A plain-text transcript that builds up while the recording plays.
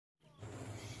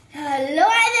Hello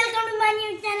welcome to my new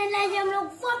channel. आज हम लोग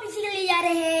वापस के लिए जा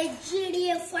रहे हैं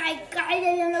GTA5 गाइस।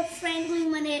 हम लोग फ्रैंकलिन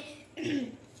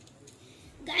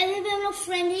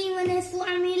मने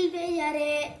स्वामिल पे जा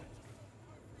रहे हैं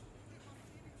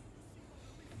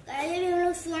गाइस। अभी हम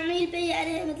लोग स्वामिल पे जा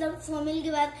रहे हैं, मतलब स्वामिल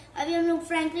के बाद अभी हम लोग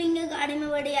फ्रैंकलिन के गाड़ी में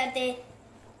बढ़ जाते हैं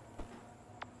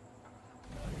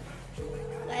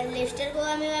गाइस। लेस्टर को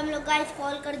हम लोग गाइस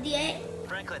कॉल कर दिया है।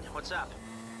 Franklin, what's up?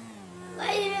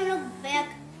 गाइस अभी हम लोग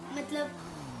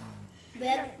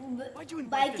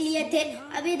बाइक लिए थे।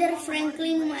 अभी इधर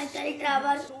फ्रैंकलिन, माइकल,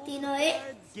 ट्रेवर तीनों है।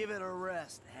 Give it a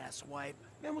rest, asswipe.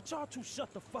 Man, would y'all two shut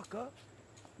the fuck up?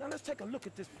 Now let's take a look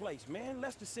at this place, man.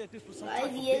 Lester said this was some type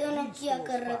guys of ये दोनों convenience क्या store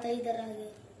कर रहा spot. था इधर आगे।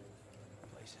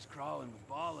 Place is crawling with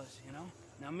ballers, you know.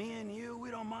 Now me and you,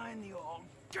 we don't mind the old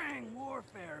gang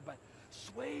warfare, but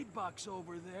Suede Buck's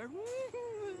over there.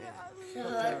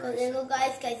 शहर को देखो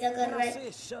गाइस कैसा कर रहा I है।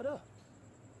 said shut up.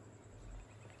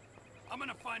 I'm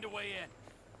gonna find a way in.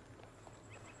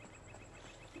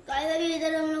 Guys अभी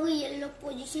इधर हम लोग ये लोग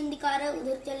पोजीशन दिखा रहे हैं,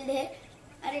 उधर चल रहे।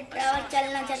 अरे ट्रेवर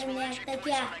चलना चाहिए आता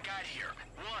क्या? I got here.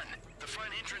 One, the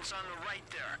front entrance on the right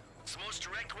there. It's the most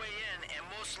direct way in and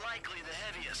most likely the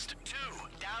heaviest. Two,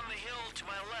 down the hill to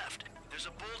my left. There's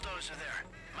a bulldozer there.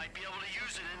 Might be able to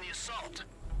use it in the assault.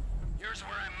 Here's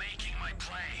where I'm making my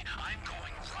play. I'm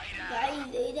going right at him.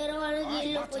 Guys इधर वाले ये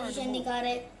लोग position दिखा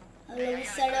रहे हैं, हम लोग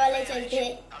इस साइड वाले चलते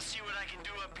हैं। I'll see what I can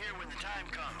do up here when the time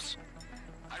comes.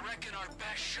 I reckon our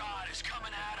best shot is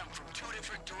coming at him from two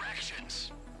different directions.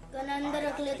 Gun अंदर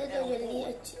रख लेते तो जल्दी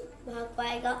अच्छा भाग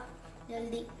पाएगा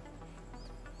जल्दी।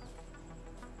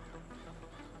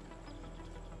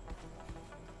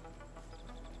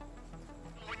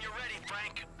 When you're ready,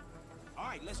 Frank. All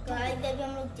right, let's go. Guys अभी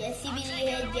हम लोग जेसीबी लिए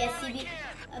है, जेसीबी।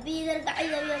 अभी इधर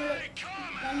गाइस अभी हम लोग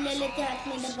गन ले लेते हाथ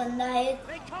में। इधर बंदा है,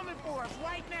 They coming for us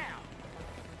right now.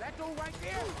 That dude right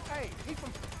there. Hey, he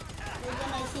from. वो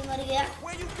गन ऐसे ही मर गया।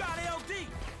 Where you got LD?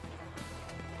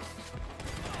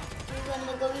 वो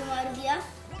बंदे को भी मार दिया।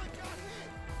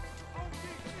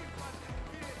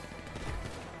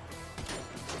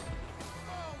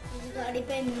 इस गाड़ी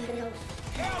पे मिल रहा हूँ।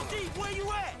 LD, where you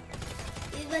at?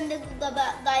 इस बंदे को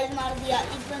गाइस मार दिया।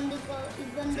 इस बंदे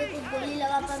को गोली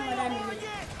लगा पर मरा नहीं।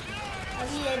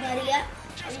 अभी ये मर गया।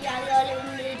 अभी आगे वाले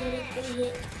बंदे इधर कोई है,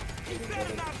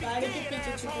 गाड़ी के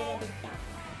पीछे छुपेगा दिखता।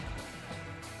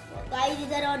 गाइस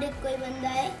इधर और एक कोई बंदा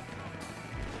है।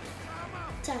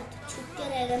 अच्छा तो छुपते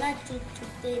रहेगा ना,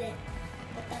 छुपते ही रहे।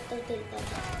 बताता हूँ तेरे को।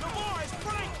 Lamar, it's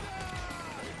Frank.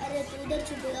 अरे तू उधर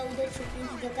छुपेगा, उधर छुपने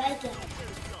की जगह है क्या?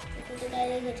 देखो तो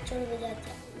डायरेक्ट घर छोड़ बजाता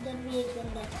है। उधर भी एक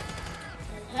बंदा है।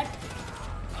 चल हट।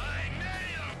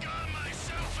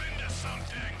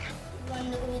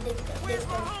 बंदे को भी देखता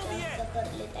कर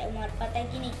लेता है, मार पाता है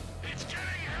कि नहीं।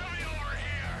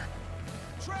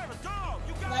 Trevor, dog,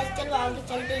 you got बस चलो आगे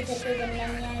चलते, इधर कोई बंदा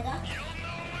नहीं आएगा।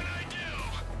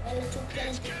 पहले छुप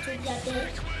जाते हैं,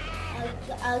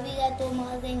 आगे गया तो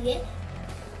मार देंगे।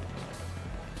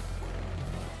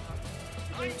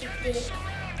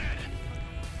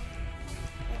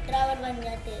 ट्रेवर बन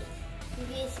जाते हैं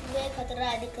क्योंकि इसमें खतरा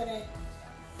दिख रहा है।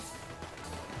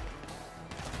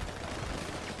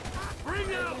 Bring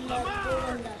out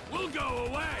Lamar. We'll go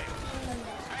away.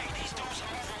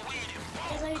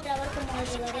 भाई ट्रेवर को मार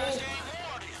देगा रे।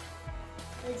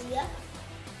 तो जिया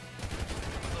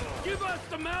Give us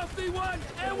the mouthy one,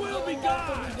 and we'll be बंदा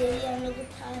को gone. भी दे दिया हम लोग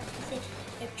उठा से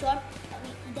हेडशॉट। अभी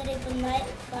इधर एक बंदा है,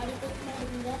 गाड़ी को मार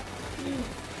दूंगा।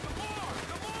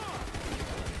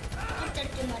 चढ़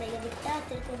के मारेगा बेटा,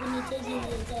 तेरे को भी नीचे गिर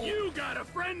जाएगा। You got a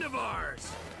friend of ours.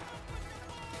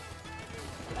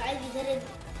 Guys इधर एक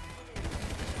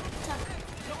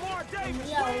Lamar Davis,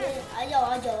 आ where?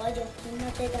 जाओ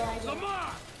हिम्मत है तो आ जाओ। Lamar,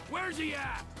 where's he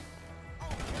at?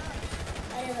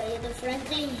 अरे भाई ये तो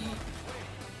फ्रैंकलिन है।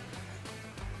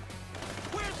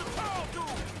 Where's the tall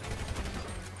dude?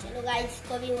 चलो गाइस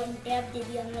को भी वन टैप दे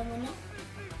दिया हम लोगों ने।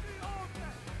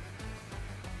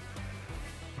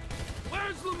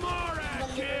 Where's Lamar at,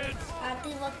 बंदे kids? को आते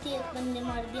वक्त ही एक बंदे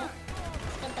मार दिया।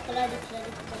 उसका टकला दिख रहा है,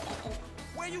 बताता हूँ।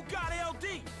 Where you got LD?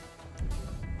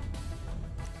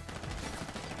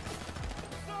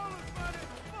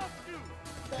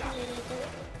 Gun ले लेते हैं।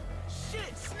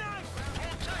 Shit, sniper.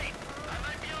 Hold tight. I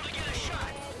might be able to get a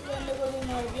shot. बंदे को भी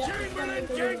मार दिया। इस बंदे Chamberlain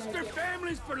को भी मार gangster दिया।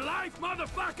 families for life,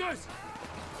 motherfuckers.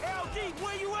 LD,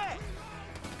 where you at?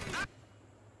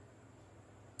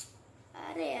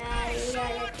 अरे यार ये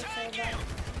वाला तो सही बात।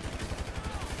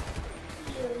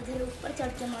 ये इधर ऊपर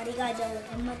चढ़ के मारेगा। आ जाओ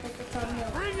हिम्मत है तो सामने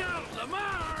आओ। Bring out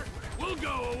Lamar. We'll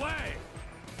go away.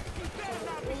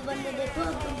 वो बंदे देखो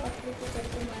एकदम पत्थर पे चढ़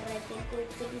के मार रहे थे, कोई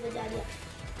से भी बजा दिया।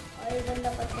 और ये बंदा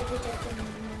पत्थर पे चढ़ के मार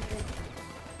रहा है।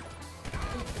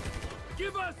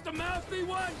 Give us the mouthy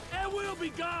one, and we'll be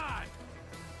gone.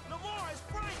 Lamar is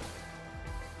Frank.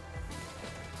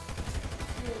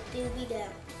 तीर भी गया,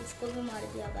 इसको भी मार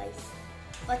दिया गाइस।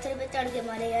 पत्थर पे चढ़ के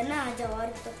मारेगा ना, आ जाओ और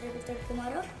पत्थर पे चढ़ के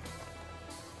मारो।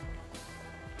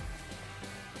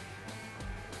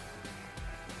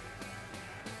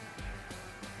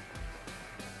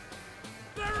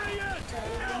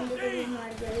 चलो बंदे को भी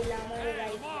मार दिया, अभी लामर है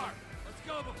guys. Let's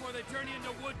go before they turn you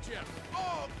into wood chips.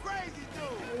 Oh, crazy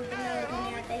dude. उतना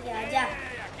नहीं आता है कि आजा।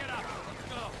 Yeah, get up. Let's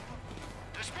go.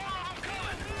 There's more of them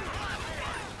coming. Five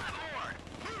more.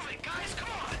 Move it, guys.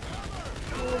 Come on.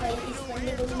 ओ भाई इस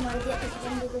बंदे को भी मार दिया, इस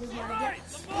बंदे को भी मार दिया।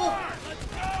 ओ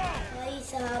भाई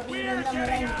साहब ये बंदा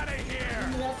मरा नहीं,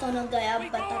 मेरा सोना गया।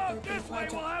 बता तो तुम आ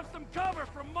जाओ।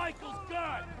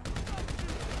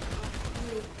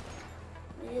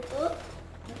 मेरे को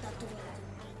बता तो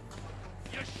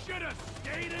You should have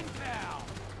stayed in town.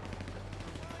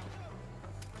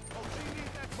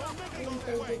 तुम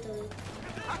कर दे तो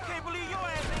I can't believe your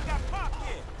ass ain't got popped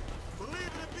yet.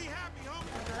 Believe it and be happy,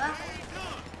 homie. Ain't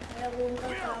done. मेरा वो उनका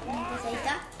काम तो सही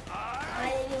था।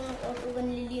 आए भी उन ऑटो गन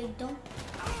ले ली एकदम।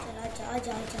 चला जा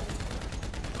जा जा जा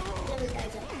बेटा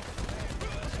जा।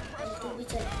 तू भी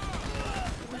चल,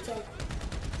 तू भी चल,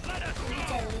 तू भी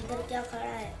चल। इधर क्या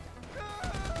खड़ा है?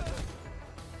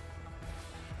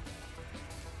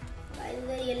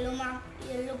 इधर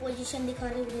येलो पोजीशन दिखा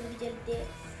रहे, उधर भी चलते हैं।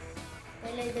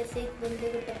 पहले इधर से एक बंदे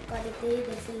को टपका देते हैं,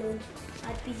 इधर से लोग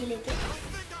आरपीजी लेके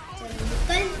चल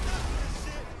निकल।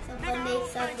 सब बंदे एक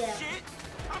साथ गया।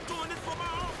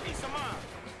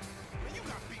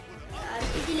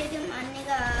 आरपीजी लेके मारने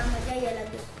का मजा ही अलग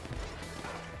है।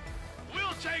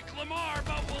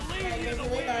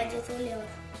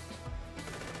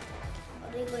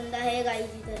 और एक बंदा है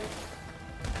गाइस इधर,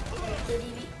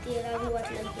 तेरा भी वाट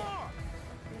लग गया।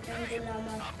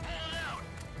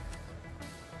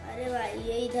 अरे भाई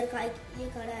ये इधर ये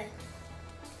खड़ा है।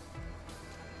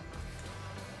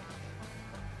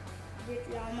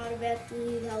 Lamar back to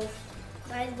his house.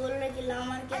 Guys बोल रहे कि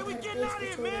लामार के घर पे इसको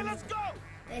छोड़ना।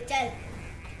 चल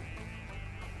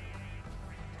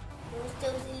दोस्त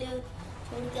इसीलिए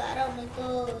छोड़ के आ रहा हूँ, नहीं तो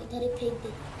इधर ही फेंक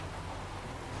दे।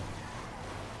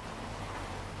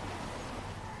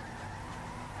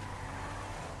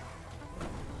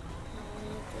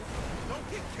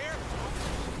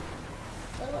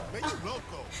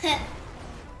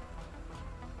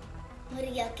 मर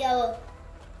गया क्या वो?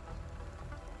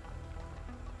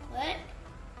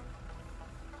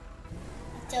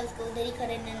 अच्छा उसको उधर ही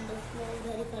खड़े रहने दो, वो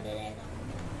उधर ही खड़े रहेगा।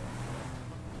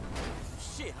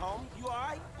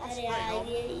 अरे यार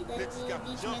ये इधर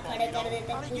बीच में खड़े कर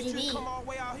देता है कुछ भी।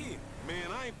 Man,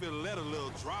 I ain't finna let a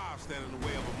little drive stand in the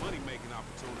way of a money-making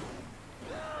opportunity.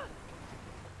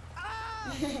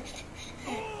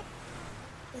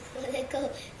 उसको देखो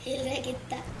हिल रहा है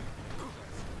कितना।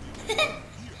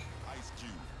 Ice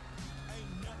Cube.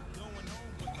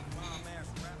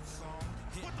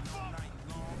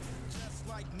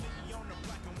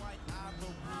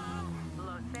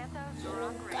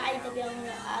 गाइस अभी हम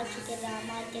आ चुके हैं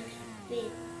लामार के पे।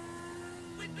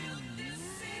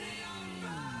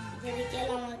 इधर क्या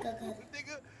लामार का घर?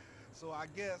 So I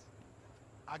guess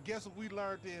what we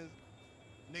learned is,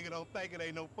 nigga don't think it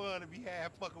ain't no fun to be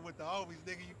half fucking with the homies,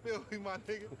 nigga. You feel me, my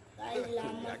nigga? Guys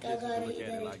Lamar का घर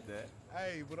इधर है।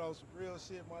 Hey, but on some real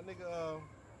shit, my nigga,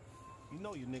 you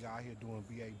know your nigga out here doing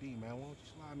BAD, man. Why don't you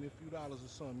slide me a few dollars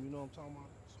or something? You know what I'm talking about?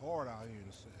 It's hard out here in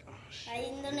the city. Guys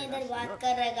in दोनों इधर बात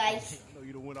कर रहा है guys. No,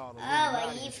 you don't win all the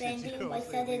भाई Franklin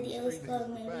पैसा दे दिया उसको,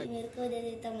 मेरे को दे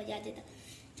देता, मजा आ जाता।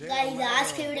 गाइस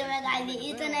आज के वीडियो में गाइस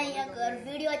इतना ही। अगर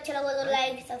वीडियो अच्छा लगा तो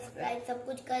लाइक सब्सक्राइब सब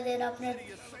कुछ कर देना, अपने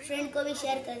फ्रेंड को भी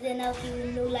शेयर कर देना कि उन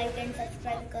लोग लाइक एंड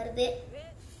सब्सक्राइब कर दे।